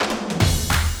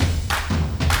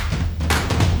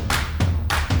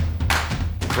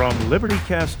From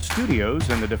LibertyCast Studios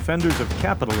and the Defenders of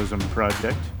Capitalism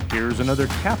Project, here's another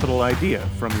capital idea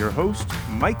from your host,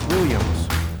 Mike Williams.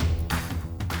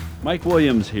 Mike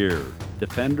Williams here,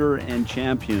 defender and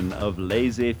champion of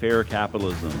laissez-faire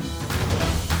capitalism.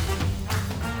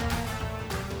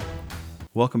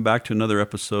 Welcome back to another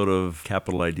episode of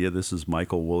Capital Idea. This is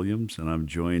Michael Williams, and I'm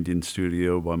joined in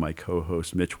studio by my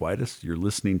co-host, Mitch. You're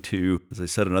listening to, as I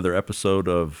said, another episode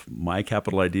of My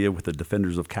Capital Idea with the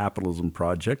Defenders of Capitalism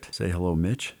Project. Say hello,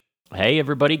 Mitch. Hey,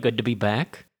 everybody. Good to be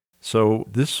back. So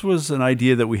this was an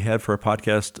idea that we had for our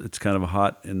podcast. It's kind of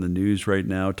hot in the news right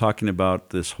now, talking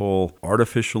about this whole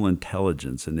artificial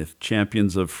intelligence and if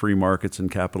champions of free markets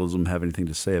and capitalism have anything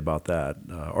to say about that.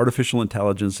 Artificial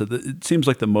intelligence, it seems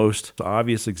like the most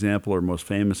obvious example or most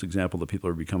famous example that people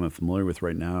are becoming familiar with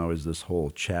right now is this whole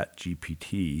Chat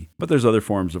GPT. But there's other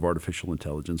forms of artificial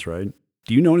intelligence, right?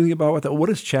 Do you know anything about what that? What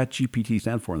does Chat GPT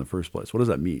stand for in the first place? What does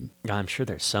that mean? I'm sure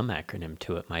there's some acronym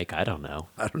to it, Mike. I don't know.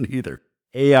 I don't either.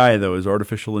 AI, though, is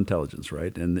artificial intelligence,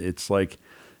 right? And it's like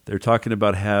they're talking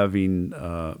about having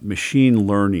machine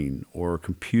learning or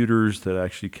computers that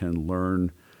actually can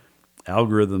learn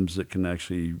algorithms that can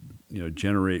actually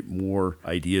generate more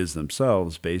ideas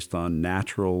themselves based on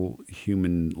natural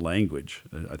human language,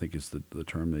 I think is the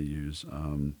term they use.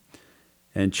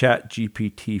 And Chat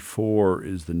GPT-4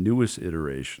 is the newest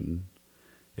iteration.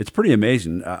 It's pretty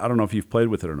amazing. I don't know if you've played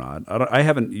with it or not. I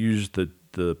haven't used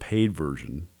the paid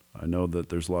version. I know that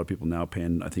there's a lot of people now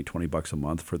paying, I think, $20 a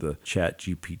month for the Chat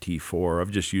GPT-4. I've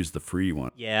just used the free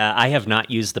one. Yeah, I have not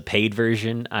used the paid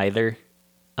version either,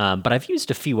 but I've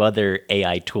used a few other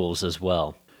AI tools as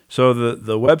well. So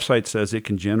the website says it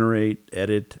can generate,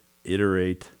 edit,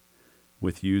 iterate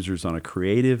with users on a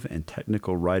creative and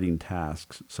technical writing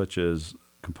tasks, such as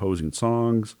composing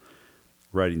songs,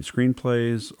 writing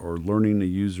screenplays, or learning a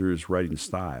user's writing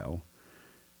style.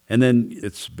 And then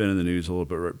it's been in the news a little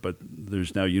bit, but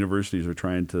there's now universities are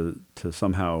trying to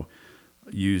somehow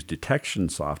use detection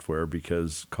software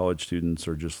because college students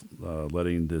are just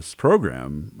letting this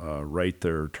program write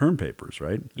their term papers,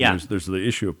 right? Yeah. There's the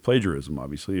issue of plagiarism,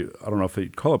 obviously. I don't know if they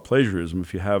call it plagiarism.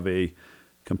 If you have a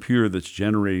computer that's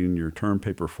generating your term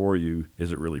paper for you,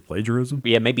 is it really plagiarism?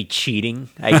 Yeah, maybe cheating,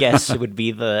 I guess would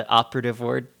be the operative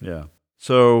word. Yeah.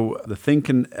 So the thing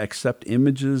can accept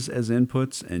images as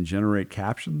inputs and generate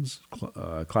captions,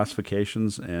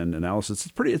 classifications, and analysis.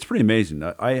 It's pretty amazing.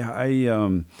 I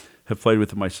have played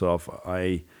with it myself.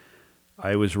 I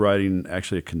was writing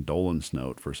actually a condolence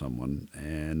note for someone,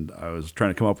 and I was trying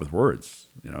to come up with words.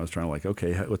 I was trying to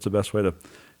okay, what's the best way to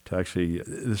actually,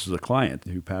 this is a client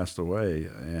who passed away,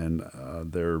 and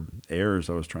their heirs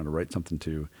I was trying to write something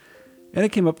to. And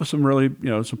it came up with some really,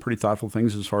 some pretty thoughtful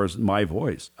things as far as my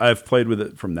voice. I've played with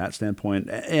it from that standpoint.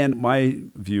 And my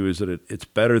view is that it's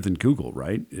better than Google,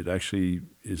 right? It actually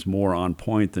is more on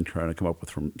point than trying to come up with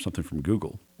something from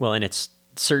Google. Well, and it's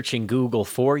searching Google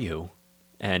for you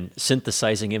and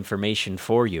synthesizing information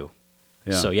for you.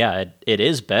 Yeah. So yeah, it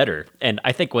is better. And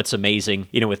I think what's amazing,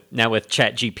 with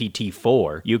Chat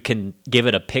GPT-4, you can give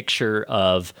it a picture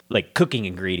of like cooking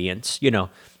ingredients,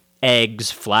 eggs,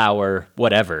 flour,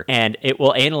 whatever. And it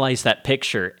will analyze that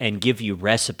picture and give you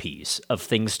recipes of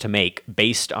things to make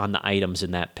based on the items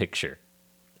in that picture.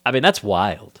 I mean, that's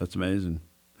wild. That's amazing.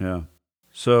 Yeah.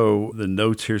 So the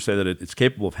notes here say that it's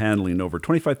capable of handling over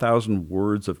 25,000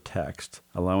 words of text,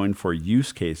 allowing for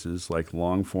use cases like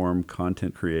long-form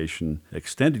content creation,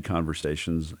 extended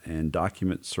conversations, and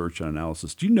document search and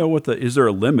analysis. Do you know is there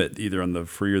a limit either on the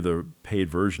free or the paid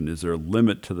version? Is there a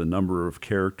limit to the number of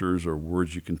characters or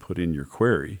words you can put in your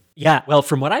query? Yeah, well,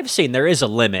 from what I've seen, there is a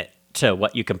limit to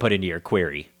what you can put into your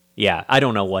query. Yeah, I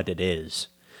don't know what it is,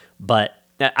 but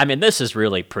I mean, this is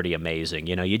really pretty amazing.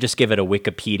 You just give it a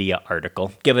Wikipedia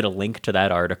article, give it a link to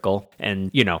that article,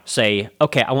 and, say,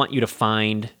 okay, I want you to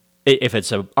find, if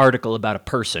it's an article about a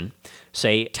person,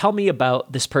 say, tell me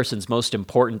about this person's most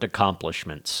important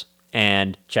accomplishments.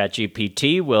 And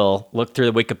ChatGPT will look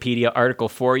through the Wikipedia article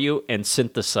for you and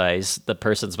synthesize the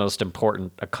person's most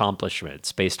important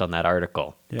accomplishments based on that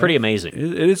article. Yeah, pretty amazing.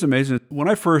 It is amazing. When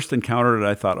I first encountered it,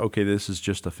 I thought, okay, this is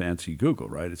just a fancy Google,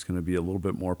 right? It's going to be a little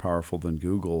bit more powerful than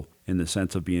Google in the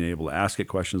sense of being able to ask it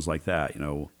questions like that.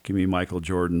 Give me Michael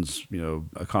Jordan's,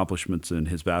 accomplishments in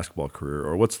his basketball career,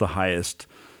 or what's the highest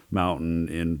mountain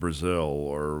in Brazil,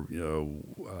 or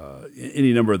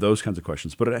any number of those kinds of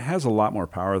questions. But it has a lot more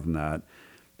power than that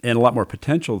and a lot more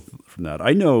potential from that.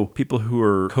 I know people who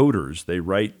are coders, they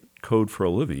write code for a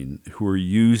living, who are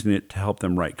using it to help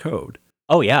them write code.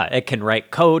 Oh yeah, it can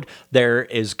write code. There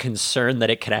is concern that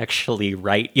it could actually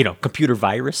write, computer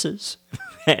viruses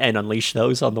and unleash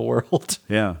those on the world.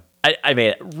 Yeah. I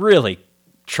mean, really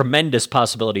tremendous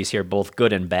possibilities here, both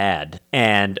good and bad.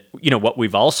 And, what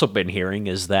we've also been hearing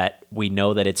is that we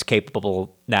know that it's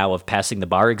capable now of passing the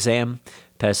bar exam,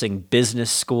 passing business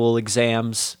school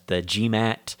exams, the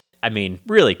GMAT. I mean,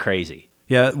 really crazy.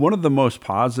 Yeah, one of the most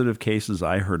positive cases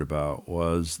I heard about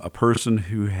was a person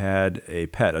who had a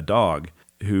pet, a dog,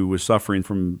 who was suffering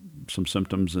from some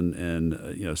symptoms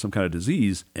and some kind of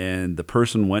disease, and the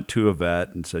person went to a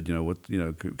vet and said,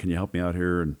 can you help me out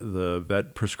here? And the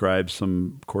vet prescribed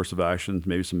some course of actions,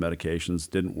 maybe some medications,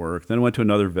 didn't work. Then went to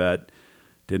another vet,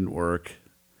 didn't work.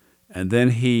 And then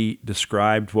he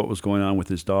described what was going on with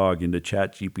his dog into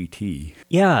Chat GPT.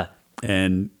 Yeah.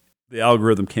 And the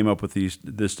algorithm came up with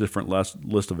this different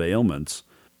list of ailments,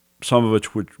 some of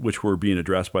which were being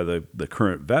addressed by the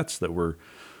current vets that were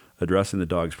addressing the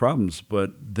dog's problems.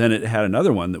 But then it had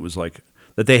another one that was like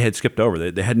that they had skipped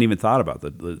over. They hadn't even thought about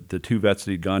the two vets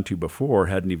that he'd gone to before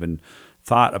hadn't even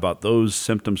thought about those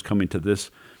symptoms coming to this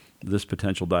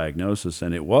potential diagnosis,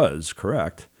 and it was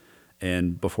correct.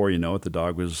 And before you know it, the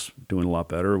dog was doing a lot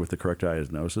better with the correct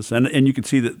diagnosis. And you can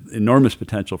see the enormous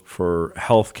potential for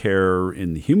healthcare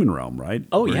in the human realm, right?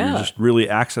 Oh, where yeah. You're just really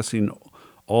accessing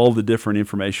all the different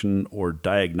information or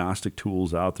diagnostic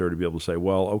tools out there to be able to say,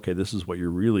 well, okay, this is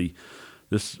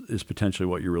potentially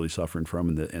what you're really suffering from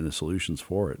and the solutions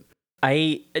for it.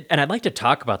 I'd like to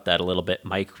talk about that a little bit,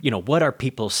 Mike. What are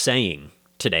people saying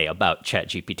today about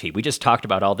ChatGPT? We just talked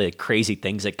about all the crazy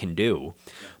things it can do.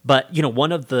 But,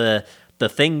 one of the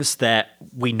things that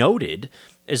we noted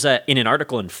is that in an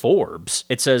article in Forbes,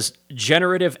 it says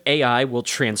generative AI will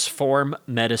transform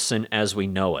medicine as we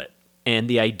know it. And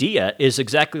the idea is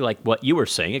exactly like what you were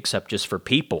saying, except just for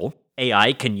people.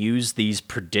 AI can use these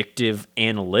predictive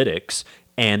analytics,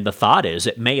 and the thought is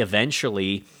it may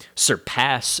eventually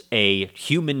surpass a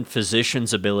human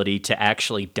physician's ability to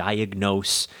actually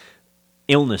diagnose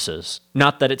illnesses.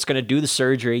 Not that it's going to do the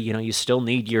surgery, you still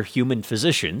need your human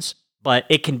physicians, but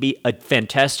it can be a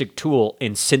fantastic tool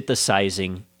in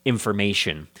synthesizing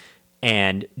information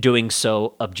and doing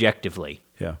so objectively.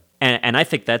 Yeah. And I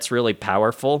think that's really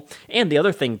powerful. And the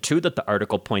other thing, too, that the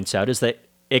article points out is that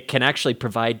it can actually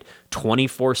provide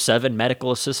 24/7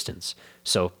 medical assistance.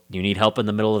 So you need help in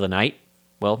the middle of the night?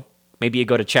 Well, maybe you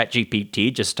go to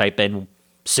ChatGPT, just type in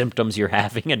symptoms you're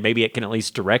having, and maybe it can at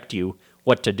least direct you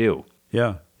what to do.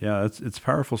 Yeah, it's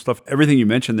powerful stuff. Everything you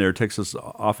mentioned there takes us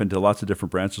off into lots of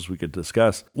different branches we could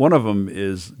discuss. One of them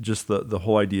is just the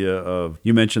whole idea of,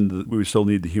 you mentioned that we still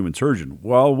need the human surgeon.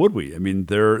 Well, would we? I mean,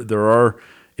 there are,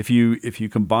 if you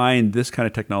combine this kind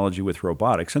of technology with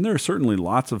robotics, and there are certainly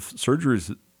lots of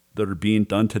surgeries that are being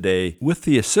done today with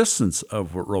the assistance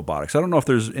of robotics. I don't know if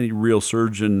there's any real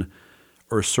surgeon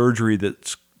or surgery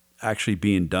that's actually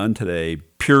being done today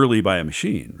purely by a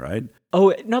machine, right?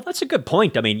 Oh, no, that's a good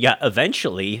point. I mean, yeah,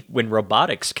 eventually, when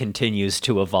robotics continues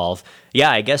to evolve,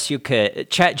 yeah, I guess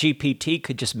ChatGPT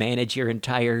could just manage your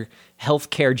entire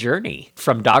healthcare journey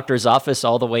from doctor's office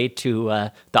all the way to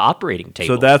the operating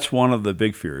table. So that's one of the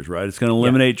big fears, right? It's going to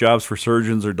eliminate jobs for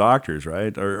surgeons or doctors,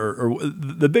 right? Or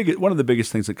one of the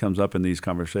biggest things that comes up in these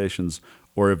conversations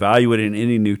or evaluating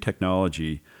any new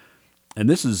technology. And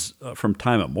this is from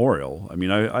time immemorial. I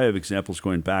mean, I have examples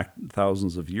going back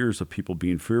thousands of years of people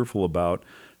being fearful about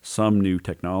some new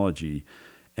technology.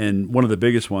 And one of the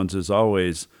biggest ones is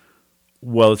always,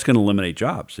 well, it's going to eliminate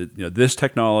jobs. This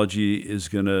technology is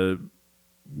going to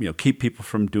keep people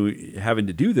from having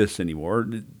to do this anymore.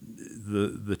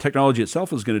 The technology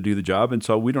itself is going to do the job, and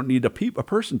so we don't need a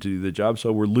person to do the job,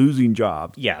 so we're losing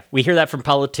jobs. Yeah, we hear that from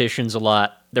politicians a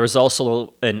lot. There was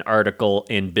also an article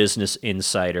in Business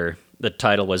Insider. The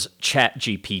title was Chat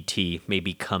GPT may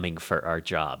be coming for our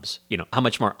jobs. How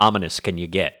much more ominous can you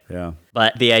get? Yeah.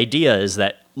 But the idea is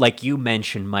that, like you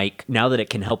mentioned, Mike, now that it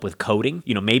can help with coding,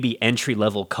 maybe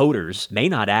entry-level coders may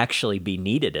not actually be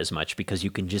needed as much because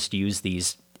you can just use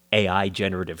these AI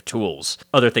generative tools.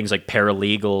 Other things like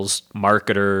paralegals,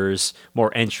 marketers,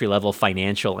 more entry-level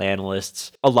financial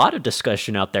analysts. A lot of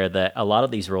discussion out there that a lot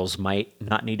of these roles might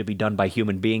not need to be done by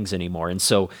human beings anymore. And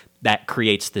so that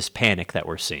creates this panic that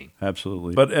we're seeing.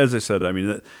 Absolutely. But as I said, I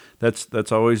mean,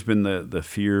 that's always been the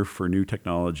fear for new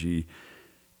technology.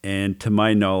 And to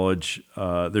my knowledge,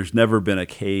 there's never been a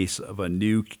case of a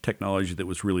new technology that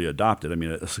was really adopted. I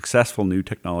mean, a successful new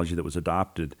technology that was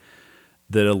adopted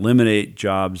that eliminate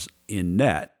jobs in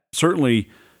net. Certainly,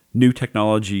 new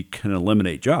technology can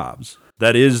eliminate jobs.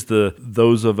 That is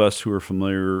those of us who are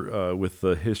familiar with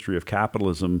the history of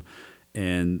capitalism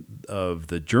and of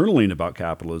the journaling about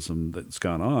capitalism that's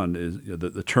gone on is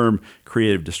the term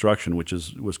creative destruction, which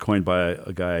was coined by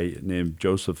a guy named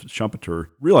Joseph Schumpeter.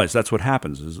 Realize that's what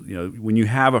happens is, when you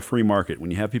have a free market,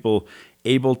 when you have people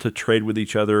able to trade with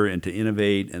each other and to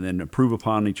innovate and then improve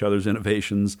upon each other's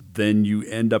innovations, then you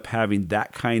end up having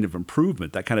that kind of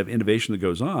improvement, that kind of innovation that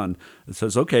goes on. It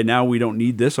says, okay, now we don't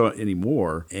need this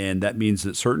anymore. And that means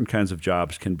that certain kinds of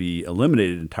jobs can be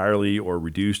eliminated entirely or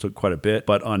reduced quite a bit,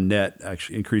 but on net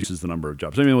actually increases the number of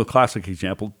jobs. I mean, with classic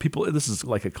example, this is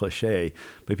like a cliche,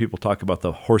 but people talk about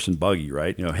the horse and buggy,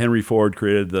 right? Henry Ford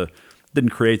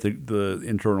didn't create the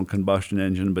internal combustion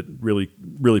engine, but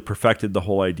really perfected the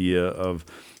whole idea of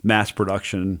mass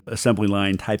production, assembly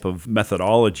line type of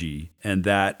methodology. And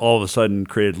that all of a sudden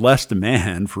created less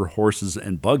demand for horses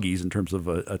and buggies in terms of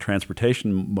a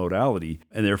transportation modality.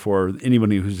 And therefore,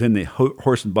 anybody who's in the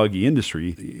horse and buggy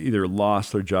industry either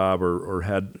lost their job or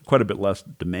had quite a bit less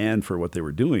demand for what they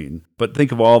were doing. But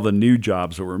think of all the new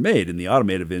jobs that were made in the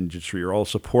automotive industry are all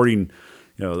supporting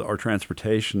our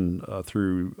transportation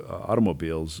through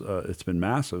automobiles. It's been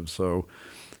massive. So,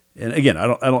 and again, I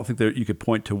don't think that you could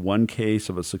point to one case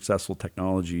of a successful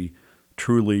technology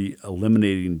truly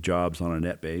eliminating jobs on a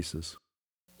net basis.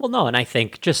 Well, no, and I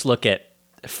think just look at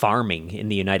farming in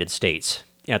the United States.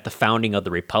 At the founding of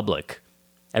the Republic,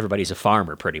 everybody's a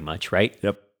farmer pretty much, right?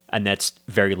 Yep. And that's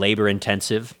very labor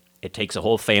intensive. It takes a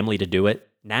whole family to do it.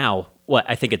 Now,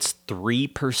 I think it's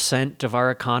 3% of our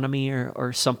economy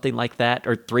or something like that,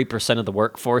 or 3% of the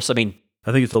workforce. I mean,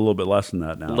 I think it's a little bit less than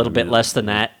that now. A little bit less than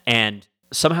that. And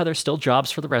somehow there's still jobs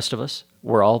for the rest of us.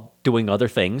 We're all doing other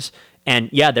things. And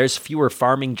yeah, there's fewer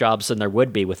farming jobs than there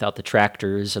would be without the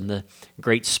tractors and the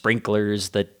great sprinklers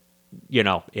that,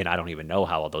 and I don't even know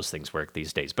how all those things work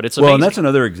these days, but it's amazing. Well, and that's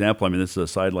another example. I mean, this is a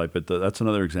sidelight, but that's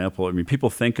another example. I mean,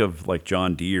 people think of like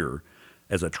John Deere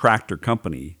as a tractor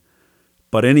company.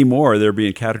 But anymore, they're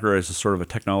being categorized as sort of a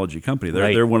technology company.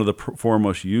 They're one of the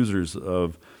foremost users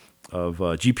of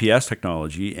GPS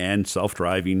technology and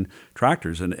self-driving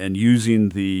tractors, and using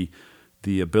the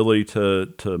ability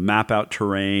to map out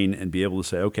terrain and be able to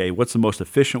say, okay, what's the most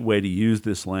efficient way to use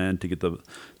this land to get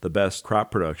the best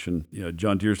crop production?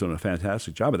 John Deere's doing a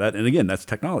fantastic job of that. And again, that's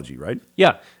technology, right?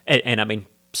 Yeah, and I mean,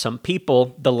 some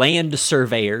people, the land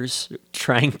surveyors,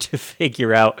 trying to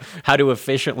figure out how to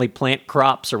efficiently plant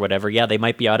crops or whatever, yeah, they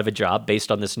might be out of a job based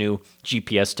on this new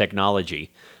GPS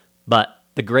technology. But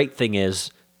the great thing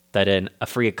is that in a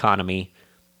free economy,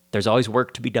 there's always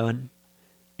work to be done.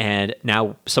 And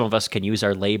now some of us can use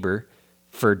our labor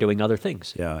for doing other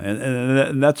things. Yeah,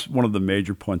 and that's one of the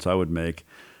major points I would make.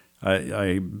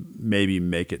 I maybe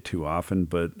make it too often,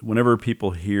 but whenever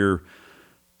people hear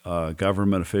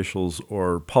government officials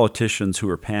or politicians who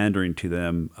are pandering to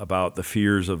them about the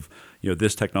fears of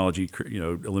this technology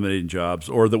eliminating jobs,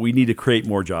 or that we need to create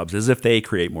more jobs, as if they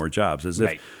create more jobs, as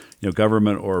if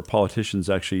government or politicians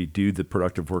actually do the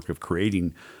productive work of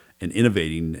creating and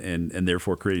innovating and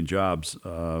therefore creating jobs.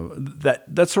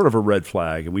 That's sort of a red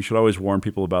flag, and we should always warn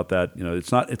people about that.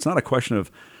 It's not a question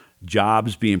of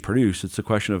jobs being produced; it's a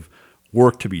question of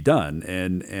work to be done,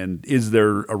 and is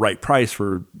there a right price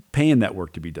for paying that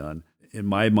work to be done? In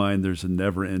my mind, there's a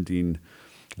never-ending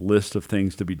list of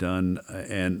things to be done,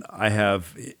 and I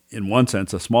have, in one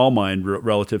sense, a small mind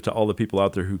relative to all the people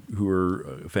out there who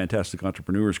are fantastic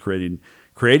entrepreneurs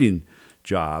creating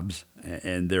jobs,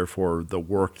 and therefore the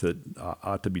work that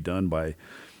ought to be done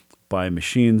by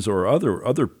machines or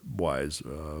otherwise,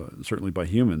 certainly by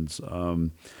humans.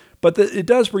 But it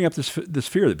does bring up this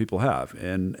fear that people have,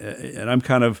 and I'm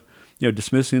kind of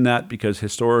dismissing that because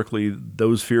historically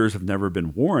those fears have never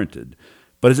been warranted.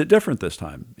 But is it different this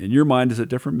time? In your mind, is it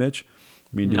different, Mitch?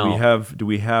 I mean, No. do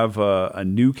we have a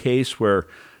new case where,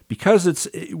 because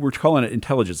we're calling it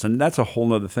intelligence, and that's a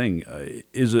whole other thing.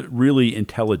 Is it really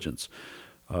intelligence?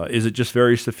 Is it just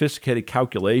very sophisticated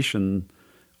calculation,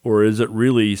 or is it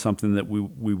really something that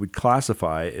we would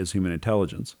classify as human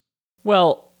intelligence?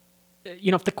 Well,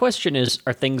 if the question is,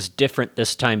 are things different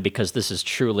this time because this is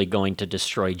truly going to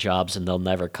destroy jobs and they'll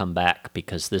never come back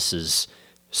because this is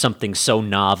something so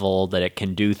novel that it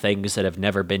can do things that have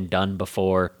never been done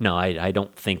before? No, I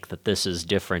don't think that this is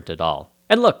different at all.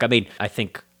 And look, I mean, I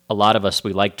think a lot of us,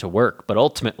 we like to work, but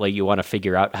ultimately you want to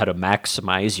figure out how to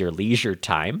maximize your leisure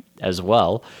time as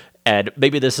well. And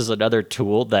maybe this is another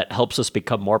tool that helps us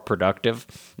become more productive,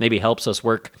 maybe helps us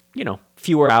work,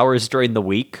 fewer hours during the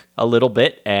week a little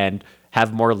bit and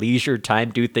have more leisure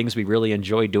time, do things we really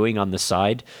enjoy doing on the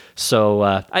side. So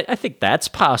I think that's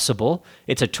possible.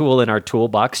 It's a tool in our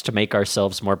toolbox to make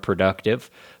ourselves more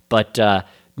productive. But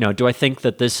no, do I think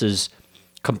that this is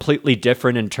completely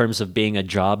different in terms of being a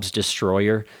jobs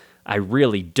destroyer? I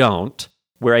really don't.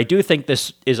 Where I do think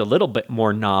this is a little bit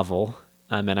more novel,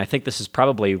 and I think this is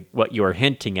probably what you're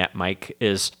hinting at, Mike,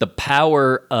 is the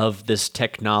power of this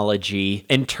technology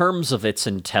in terms of its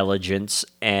intelligence,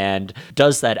 and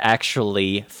does that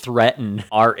actually threaten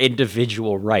our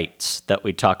individual rights that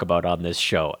we talk about on this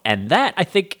show? And that, I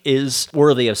think, is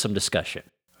worthy of some discussion.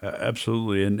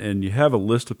 Absolutely. And you have a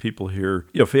list of people here,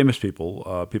 famous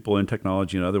people, people in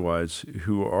technology and otherwise,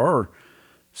 who are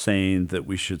saying that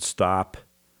we should stop,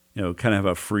 kind of have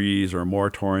a freeze or a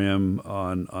moratorium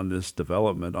on this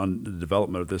development, on the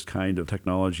development of this kind of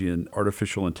technology and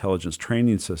artificial intelligence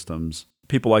training systems.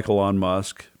 People like Elon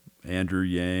Musk, Andrew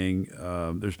Yang,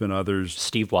 there's been others.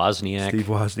 Steve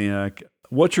Wozniak.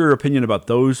 What's your opinion about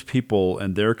those people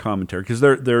and their commentary? Because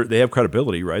they have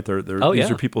credibility, right? These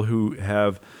are people who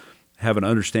have an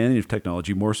understanding of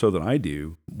technology more so than I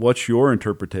do. What's your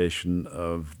interpretation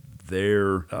of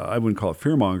their, I wouldn't call it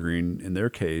fear-mongering in their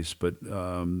case, but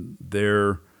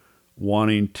they're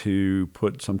wanting to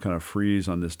put some kind of freeze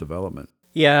on this development?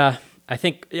 Yeah, I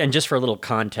think, and just for a little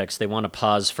context, they want to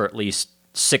pause for at least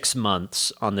 6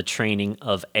 months on the training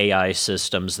of AI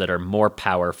systems that are more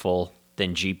powerful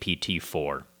than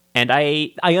GPT-4. And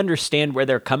I understand where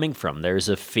they're coming from. There's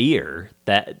a fear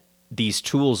that these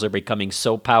tools are becoming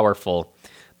so powerful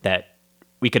that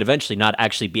we could eventually not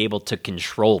actually be able to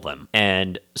control them.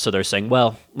 And so they're saying,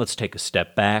 well, let's take a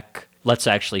step back. Let's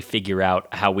actually figure out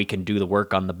how we can do the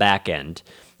work on the back end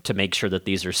to make sure that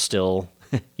these are still,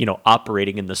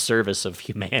 operating in the service of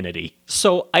humanity.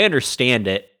 So I understand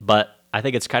it, but I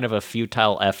think it's kind of a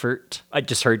futile effort. I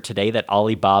just heard today that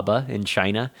Alibaba in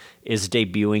China is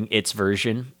debuting its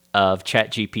version of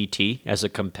Chat GPT as a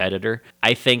competitor.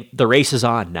 I think the race is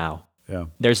on now. Yeah.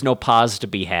 There's no pause to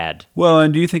be had. Well,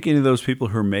 and do you think any of those people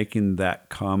who are making that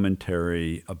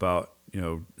commentary about,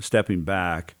 stepping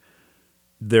back,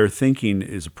 their thinking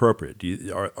is appropriate?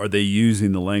 Are they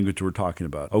using the language we're talking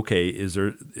about? Okay, is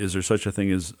there such a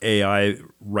thing as AI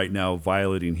right now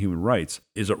violating human rights?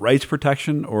 Is it rights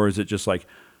protection, or is it just like,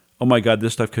 oh my God,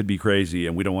 this stuff could be crazy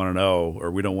and we don't want to know, or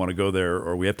we don't want to go there,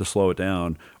 or we have to slow it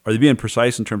down? Are they being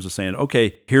precise in terms of saying,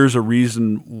 okay, here's a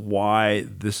reason why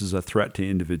this is a threat to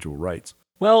individual rights?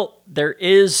 Well, there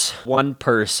is one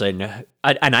person,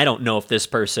 and I don't know if this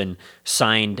person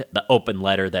signed the open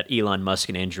letter that Elon Musk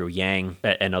and Andrew Yang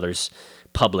and others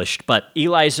published, but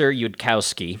Eliezer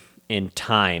Yudkowsky in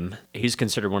Time, he's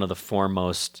considered one of the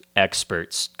foremost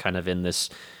experts kind of in this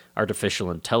artificial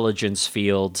intelligence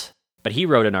field. But he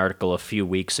wrote an article a few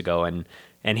weeks ago,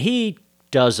 and he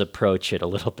does approach it a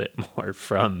little bit more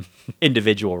from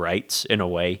individual rights in a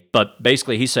way. But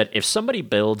basically he said, if somebody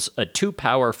builds a too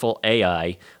powerful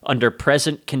AI under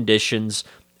present conditions,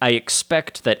 I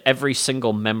expect that every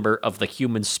single member of the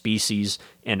human species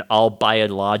and all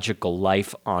biological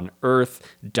life on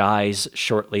Earth dies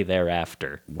shortly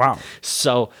thereafter. Wow.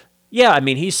 So, yeah,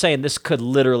 he's saying this could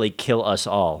literally kill us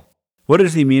all. What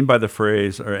does he mean by the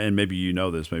phrase, and maybe you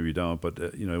know this, maybe you don't, but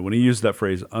when he used that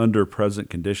phrase, under present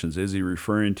conditions, is he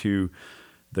referring to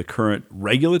the current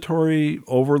regulatory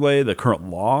overlay, the current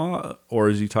law, or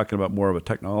is he talking about more of a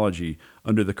technology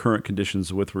under the current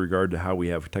conditions with regard to how we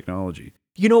have technology?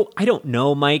 I don't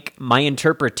know, Mike. My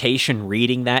interpretation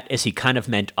reading that is he kind of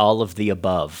meant all of the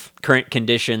above. Current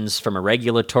conditions from a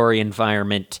regulatory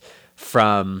environment,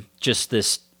 from just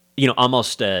this,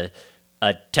 almost a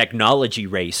technology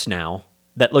race now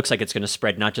that looks like it's going to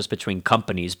spread not just between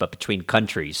companies, but between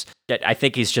countries. I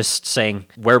think he's just saying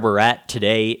where we're at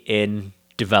today in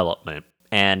development.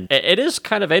 And it is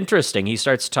kind of interesting. He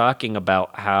starts talking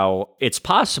about how it's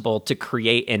possible to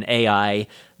create an AI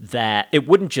that it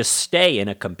wouldn't just stay in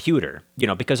a computer,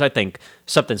 because I think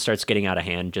something starts getting out of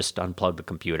hand, just unplug the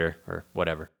computer or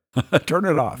whatever. Turn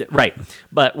it off. Right.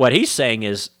 But what he's saying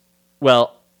is,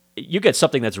 well, you get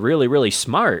something that's really, really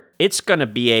smart. It's going to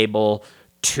be able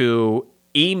to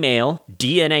email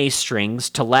DNA strings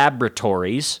to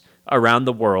laboratories around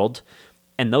the world,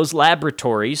 and those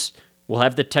laboratories will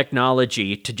have the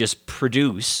technology to just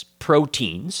produce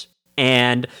proteins,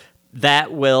 and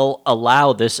that will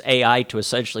allow this AI to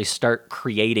essentially start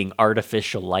creating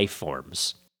artificial life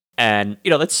forms. And,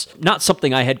 that's not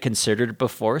something I had considered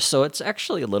before, so it's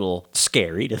actually a little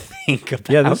scary to think about.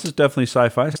 Yeah, this is definitely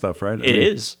sci-fi stuff, right? It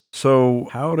is. So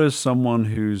how does someone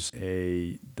who's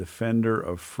a defender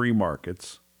of free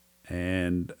markets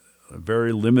and a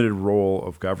very limited role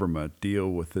of government deal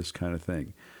with this kind of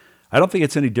thing? I don't think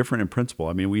it's any different in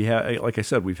principle. We have, like I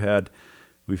said, we've had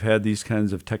these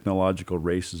kinds of technological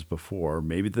races before.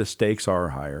 Maybe the stakes are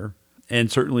higher. And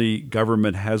certainly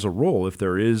government has a role if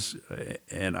there is,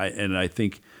 and I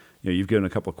think You've given a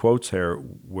couple of quotes here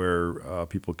where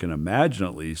people can imagine,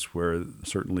 at least, where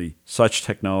certainly such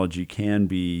technology can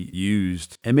be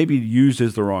used, and maybe used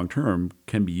is the wrong term,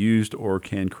 can be used or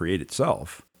can create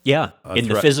itself. Yeah, in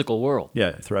the physical world.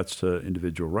 Yeah, threats to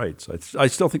individual rights. I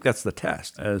still think that's the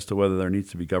test as to whether there needs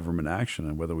to be government action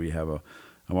and whether we have a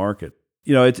market.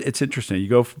 It's interesting. You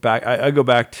go back. I go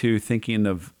back to thinking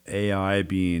of AI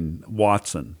being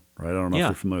Watson. Right? I don't know if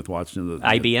you're familiar with Watson.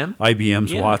 IBM?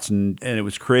 IBM's Watson, and it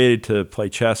was created to play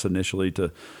chess initially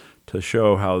to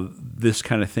show how this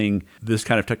kind of thing, this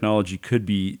kind of technology could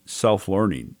be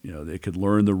self-learning. It could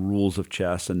learn the rules of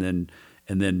chess and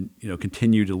then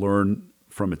continue to learn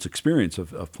from its experience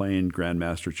of playing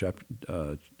grandmaster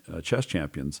chess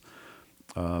champions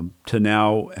to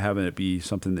now having it be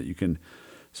something that you can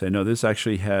say, no, this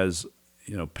actually has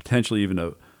potentially even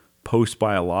a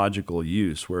post-biological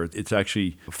use where it's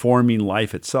actually forming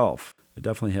life itself. It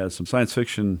definitely has some science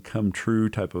fiction come true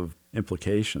type of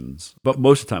implications. But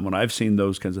most of the time when I've seen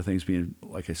those kinds of things being,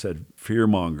 like I said,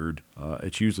 fear-mongered,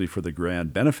 it's usually for the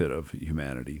grand benefit of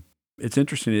humanity. It's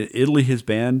interesting. Italy has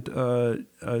banned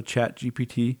Chat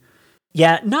GPT.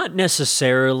 Yeah, not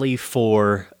necessarily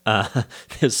for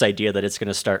this idea that it's going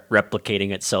to start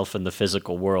replicating itself in the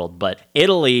physical world, but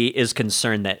Italy is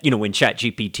concerned that, when Chat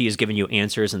GPT is giving you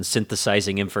answers and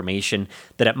synthesizing information,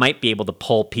 that it might be able to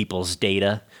pull people's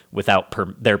data without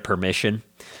their permission.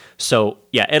 So,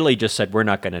 yeah, Italy just said, we're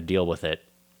not going to deal with it.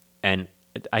 And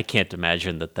I can't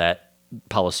imagine that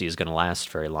policy is going to last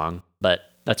very long. But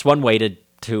that's one way to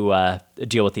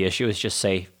deal with the issue, is just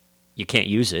say, you can't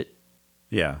use it.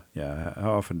 Yeah.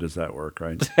 How often does that work,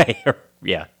 right?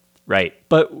 Yeah, right.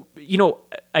 But,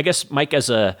 I guess, Mike, as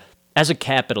a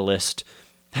capitalist,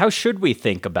 how should we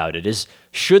think about it?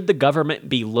 Should the government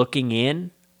be looking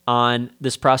in on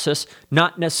this process?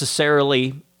 Not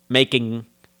necessarily making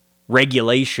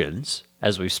regulations,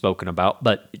 as we've spoken about,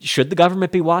 but should the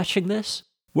government be watching this?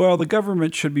 Well, the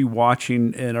government should be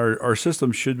watching, and our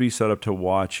system should be set up to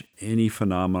watch any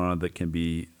phenomena that can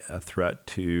be a threat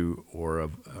to or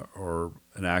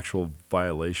an actual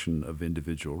violation of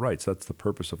individual rights. That's the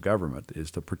purpose of government,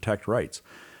 is to protect rights.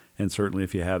 And certainly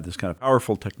if you have this kind of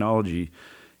powerful technology,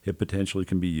 it potentially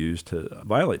can be used to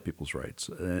violate people's rights.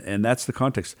 And that's the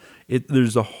context.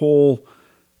 There's a whole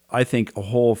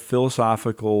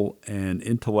philosophical and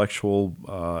intellectual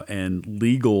and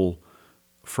legal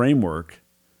framework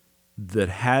that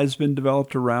has been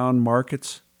developed around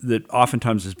markets that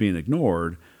oftentimes is being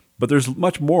ignored, but there's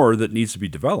much more that needs to be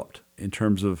developed in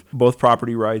terms of both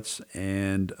property rights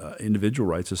and individual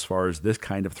rights as far as this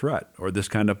kind of threat or this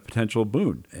kind of potential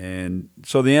boon. And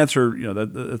so the answer,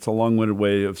 that's a long-winded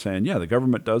way of saying, yeah, the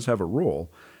government does have a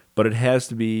role, but it has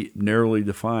to be narrowly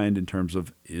defined in terms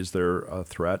of, is there a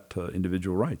threat to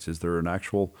individual rights? Is there an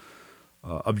actual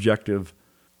objective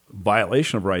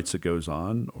violation of rights that goes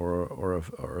on or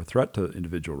a threat to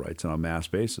individual rights on a mass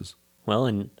basis?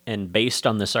 Well, and based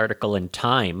on this article in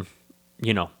Time,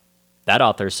 that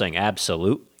author is saying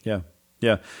absolute. Yeah.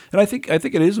 And I think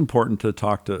it is important to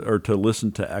talk to or to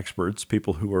listen to experts,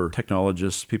 people who are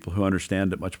technologists, people who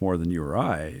understand it much more than you or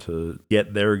I, to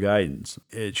get their guidance.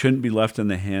 It shouldn't be left in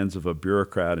the hands of a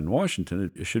bureaucrat in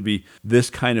Washington. It should be this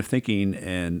kind of thinking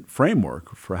and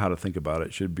framework for how to think about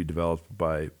it should be developed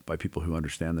by people who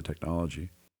understand the technology.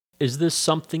 Is this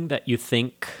something that you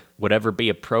think would ever be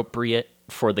appropriate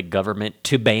for the government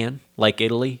to ban, like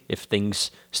Italy, if things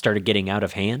started getting out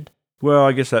of hand? Well,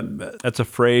 I guess that's a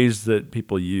phrase that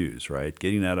people use, right?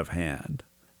 Getting out of hand.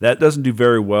 That doesn't do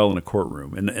very well in a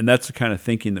courtroom. And that's the kind of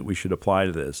thinking that we should apply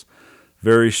to this.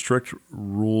 Very strict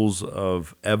rules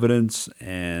of evidence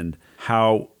and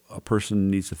how a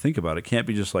person needs to think about it. It can't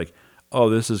be just like,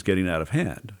 oh, this is getting out of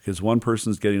hand. Because one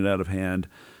person's getting out of hand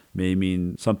may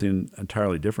mean something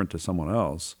entirely different to someone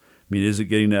else. I mean, is it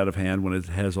getting out of hand when it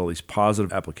has all these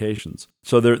positive applications?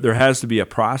 So there has to be a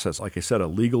process, like I said, a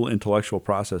legal, intellectual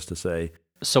process to say.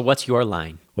 So what's your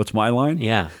line? What's my line?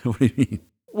 Yeah. What do you mean?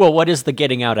 Well, what is the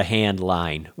getting out of hand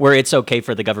line where it's okay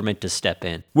for the government to step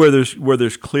in? Where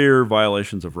there's clear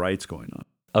violations of rights going on.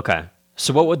 Okay.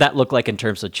 So what would that look like in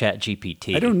terms of Chat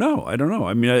GPT? I don't know.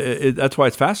 I mean, that's why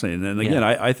it's fascinating. And again,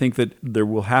 I think that there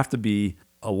will have to be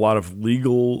a lot of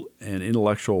legal and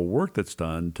intellectual work that's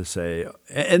done to say,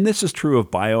 and this is true of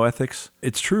bioethics.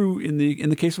 It's true in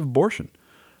the case of abortion,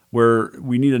 where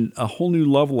we need a whole new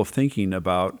level of thinking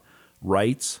about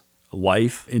rights,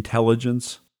 life,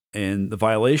 intelligence, and the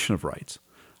violation of rights.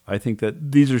 I think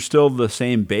that these are still the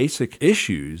same basic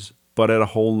issues, but at a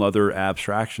whole nother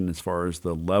abstraction as far as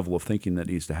the level of thinking that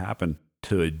needs to happen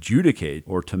to adjudicate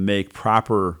or to make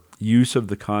proper use of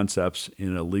the concepts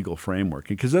in a legal framework.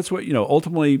 Because that's what,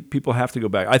 ultimately people have to go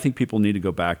back. I think people need to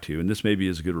go back to, and this maybe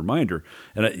is a good reminder.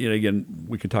 And again,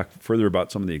 we can talk further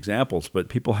about some of the examples, but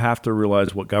people have to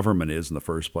realize what government is in the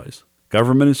first place.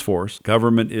 Government is force.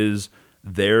 Government is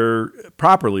there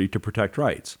properly to protect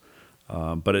rights.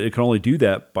 But it can only do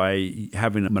that by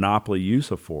having a monopoly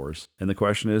use of force. And the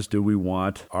question is, do we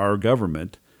want our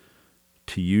government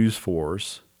to use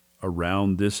force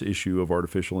around this issue of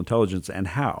artificial intelligence, and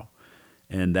how?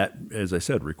 And that, as I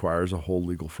said, requires a whole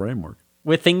legal framework.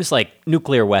 With things like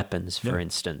nuclear weapons, for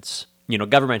instance,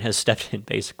 government has stepped in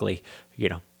basically,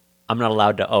 I'm not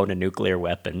allowed to own a nuclear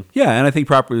weapon. Yeah, and I think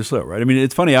properly so, right? I mean,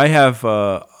 it's funny, I have,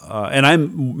 and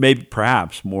I'm maybe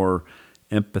perhaps more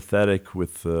empathetic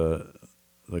with the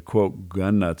quote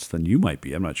gun nuts than you might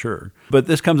be. I'm not sure. But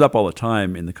this comes up all the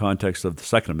time in the context of the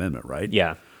Second Amendment, right?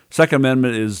 Yeah. Second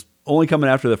Amendment is only coming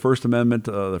after the First Amendment,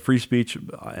 the free speech.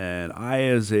 And I,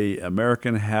 as a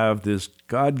American, have this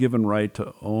God-given right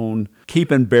to own,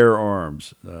 keep and bear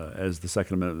arms, as the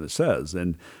Second Amendment says.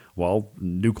 And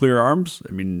nuclear arms,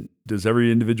 I mean, does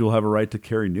every individual have a right to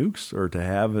carry nukes or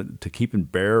to keep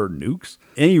and bear nukes?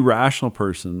 Any rational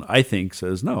person, I think,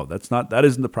 says no. That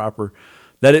isn't the proper.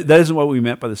 That isn't what we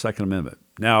meant by the Second Amendment.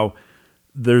 Now,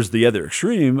 there's the other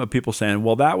extreme of people saying,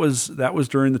 well, that was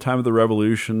during the time of the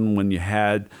Revolution when you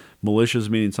had militias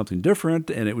meaning something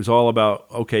different, and it was all about,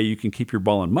 okay, you can keep your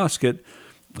ball and musket,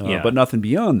 but nothing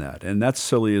beyond that, and that's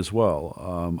silly as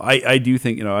well. I do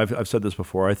think, I've said this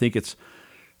before. I think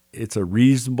it's a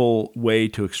reasonable way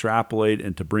to extrapolate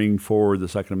and to bring forward the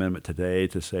Second Amendment today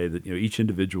to say that each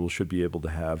individual should be able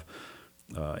to have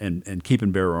and keep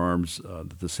and bear arms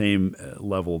at the same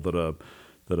level that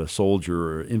a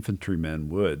soldier or infantryman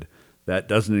would. That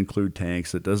doesn't include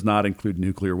tanks. It does not include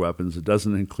nuclear weapons. It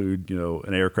doesn't include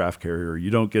an aircraft carrier. You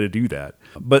don't get to do that.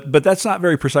 But that's not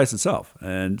very precise itself.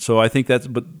 And so I think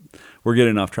but we're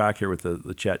getting off track here with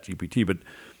the Chat GPT.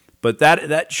 But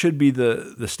that should be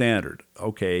the standard.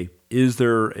 Okay, is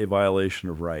there a violation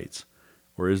of rights,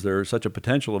 or is there such a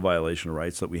potential of violation of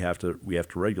rights that we have to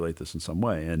regulate this in some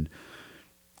way?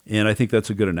 And I think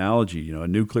that's a good analogy. A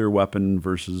nuclear weapon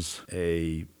versus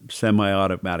a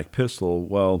semi-automatic pistol.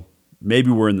 Well,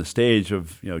 maybe we're in the stage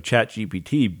of Chat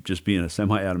GPT just being a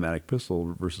semi-automatic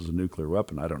pistol versus a nuclear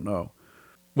weapon. I don't know.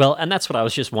 Well, and that's what I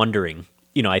was just wondering.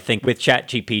 I think with Chat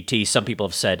GPT, some people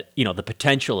have said, the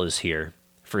potential is here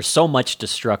for so much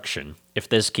destruction if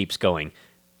this keeps going.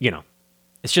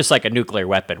 It's just like a nuclear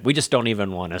weapon. We just don't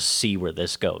even want to see where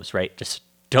this goes, right? Just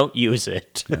don't use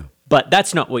it. Yeah. But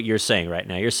that's not what you're saying right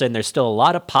now. You're saying there's still a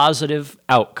lot of positive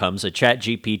outcomes of Chat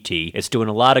GPT. It's doing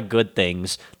a lot of good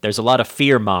things. There's a lot of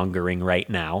fear-mongering right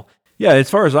now. Yeah, as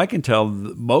far as I can tell,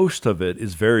 most of it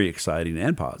is very exciting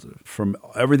and positive. From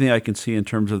everything I can see in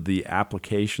terms of the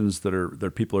applications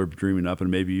that people are dreaming up, and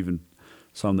maybe even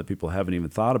some that people haven't even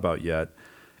thought about yet,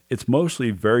 it's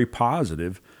mostly very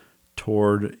positive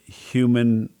toward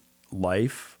human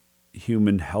life,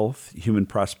 human health, human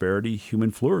prosperity,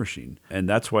 human flourishing. And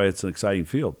that's why it's an exciting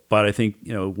field. But I think,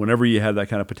 whenever you have that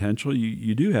kind of potential,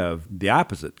 you do have the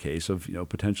opposite case of,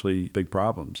 potentially big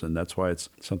problems. And that's why it's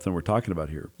something we're talking about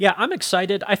here. Yeah, I'm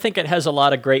excited. I think it has a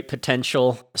lot of great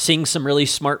potential. Seeing some really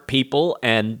smart people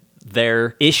and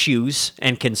their issues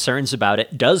and concerns about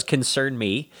it does concern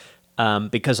me.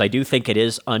 Because I do think it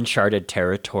is uncharted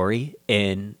territory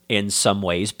in some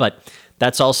ways, but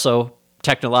that's also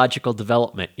technological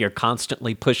development. You're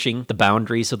constantly pushing the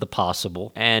boundaries of the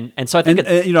possible, and so I think.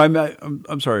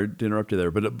 I'm sorry to interrupt you there,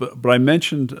 but I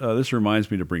mentioned this reminds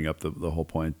me to bring up the whole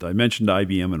point. I mentioned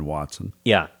IBM and Watson.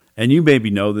 Yeah. And you maybe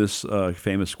know this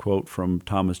famous quote from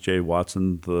Thomas J.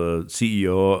 Watson, the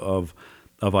CEO of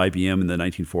IBM in the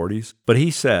 1940s. But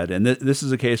he said, and this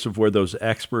is a case of where those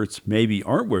experts maybe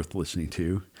aren't worth listening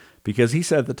to, because he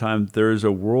said at the time, there is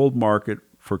a world market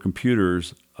for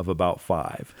computers of about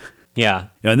 5. Yeah.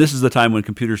 And this is the time when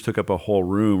computers took up a whole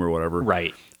room or whatever.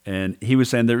 Right. And he was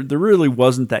saying there really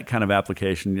wasn't that kind of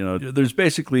application. There's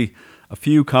basically a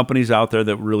few companies out there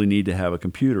that really need to have a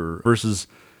computer versus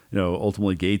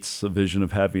ultimately Gates' vision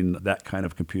of having that kind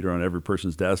of computer on every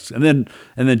person's desk. And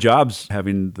then Jobs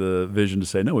having the vision to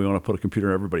say, no, we want to put a computer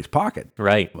in everybody's pocket.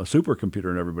 Right. A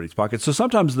supercomputer in everybody's pocket. So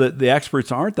sometimes the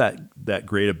experts aren't that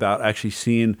great about actually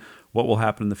seeing what will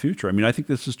happen in the future. I mean, I think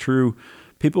this is true.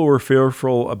 People were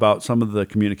fearful about some of the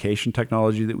communication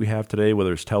technology that we have today,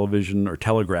 whether it's television or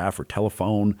telegraph or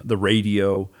telephone, the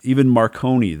radio. Even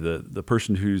Marconi, the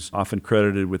person who's often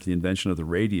credited with the invention of the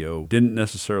radio, didn't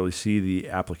necessarily see the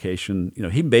application.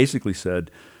 He basically said,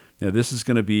 this is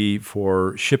going to be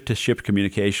for ship-to-ship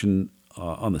communication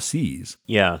on the seas.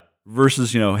 Yeah.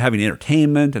 versus, having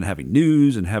entertainment and having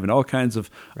news and having all kinds of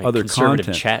other conservative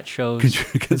content. chat shows.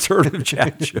 Conservative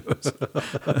chat shows.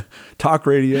 Talk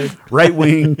radio,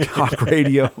 right-wing talk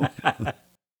radio.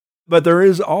 But there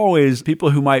is always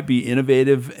people who might be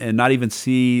innovative and not even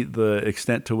see the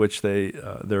extent to which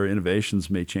their innovations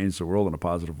may change the world in a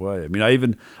positive way. I mean,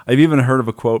 I've even heard of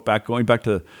a quote going back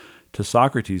to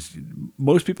Socrates.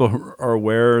 Most people are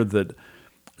aware that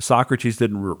Socrates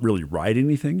didn't really write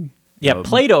anything. Yeah,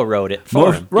 Plato wrote it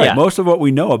for him. Right. Yeah. Most of what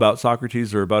we know about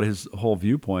Socrates or about his whole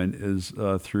viewpoint is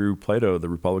through Plato, the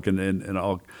Republican, and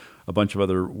a bunch of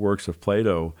other works of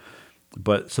Plato.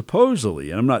 But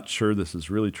supposedly, and I'm not sure this is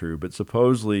really true, but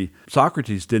supposedly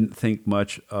Socrates didn't think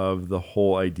much of the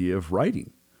whole idea of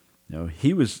writing.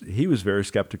 He was very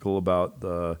skeptical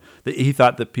about he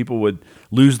thought that people would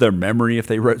lose their memory if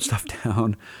they wrote stuff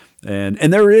down, and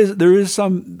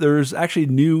there's actually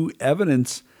new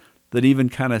evidence that even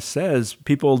kind of says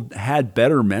people had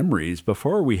better memories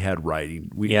before we had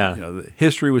writing.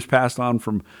 History was passed on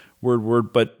from word to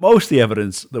word, but most of the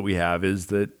evidence that we have is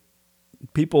that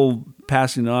people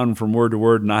passing on from word to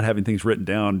word, not having things written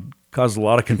down, caused a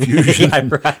lot of confusion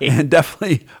and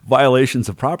definitely violations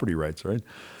of property rights, right?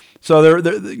 So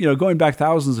going back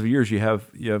thousands of years, you have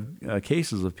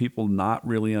cases of people not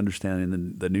really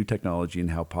understanding the new technology and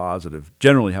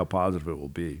generally how positive it will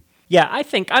be. Yeah, I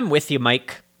think I'm with you,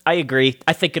 Mike. I agree.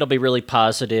 I think it'll be really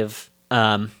positive.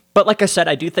 But like I said,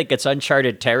 I do think it's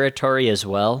uncharted territory as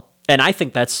well. And I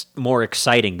think that's more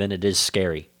exciting than it is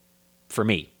scary for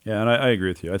me. Yeah, and I agree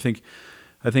with you. I think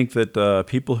that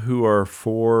people who are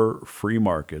for free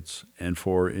markets and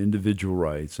for individual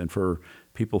rights and for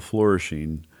people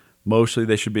flourishing, mostly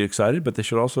they should be excited, but they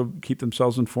should also keep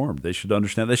themselves informed. They should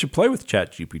understand. They should play with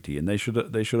Chat GPT, and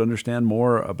they should understand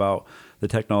more about the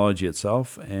technology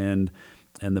itself and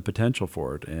the potential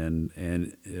for it. And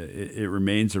it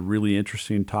remains a really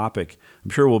interesting topic. I'm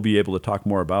sure we'll be able to talk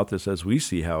more about this as we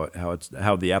see how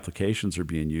the applications are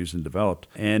being used and developed,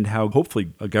 and how hopefully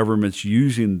governments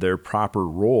using their proper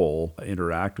role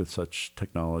interact with such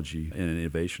technology and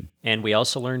innovation. And we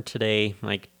also learned today,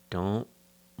 like, don't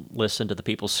listen to the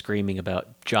people screaming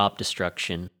about job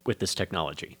destruction with this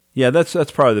technology. Yeah,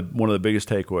 that's probably one of the biggest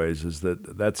takeaways is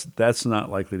that's not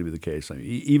likely to be the case. I mean,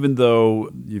 even though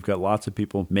you've got lots of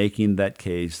people making that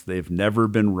case, they've never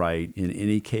been right in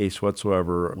any case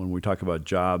whatsoever when we talk about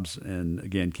jobs. And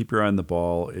again, keep your eye on the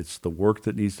ball. It's the work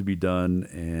that needs to be done,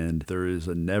 and there is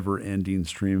a never-ending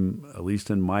stream, at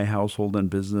least in my household and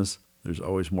business. There's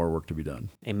always more work to be done.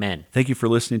 Amen. Thank you for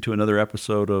listening to another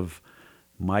episode of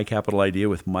My Capital Idea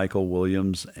with Michael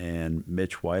Williams and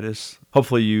Mitch Whitus.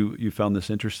 Hopefully you found this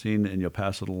interesting and you'll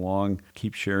pass it along.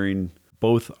 Keep sharing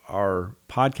both our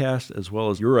podcast as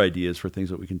well as your ideas for things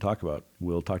that we can talk about.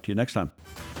 We'll talk to you next time.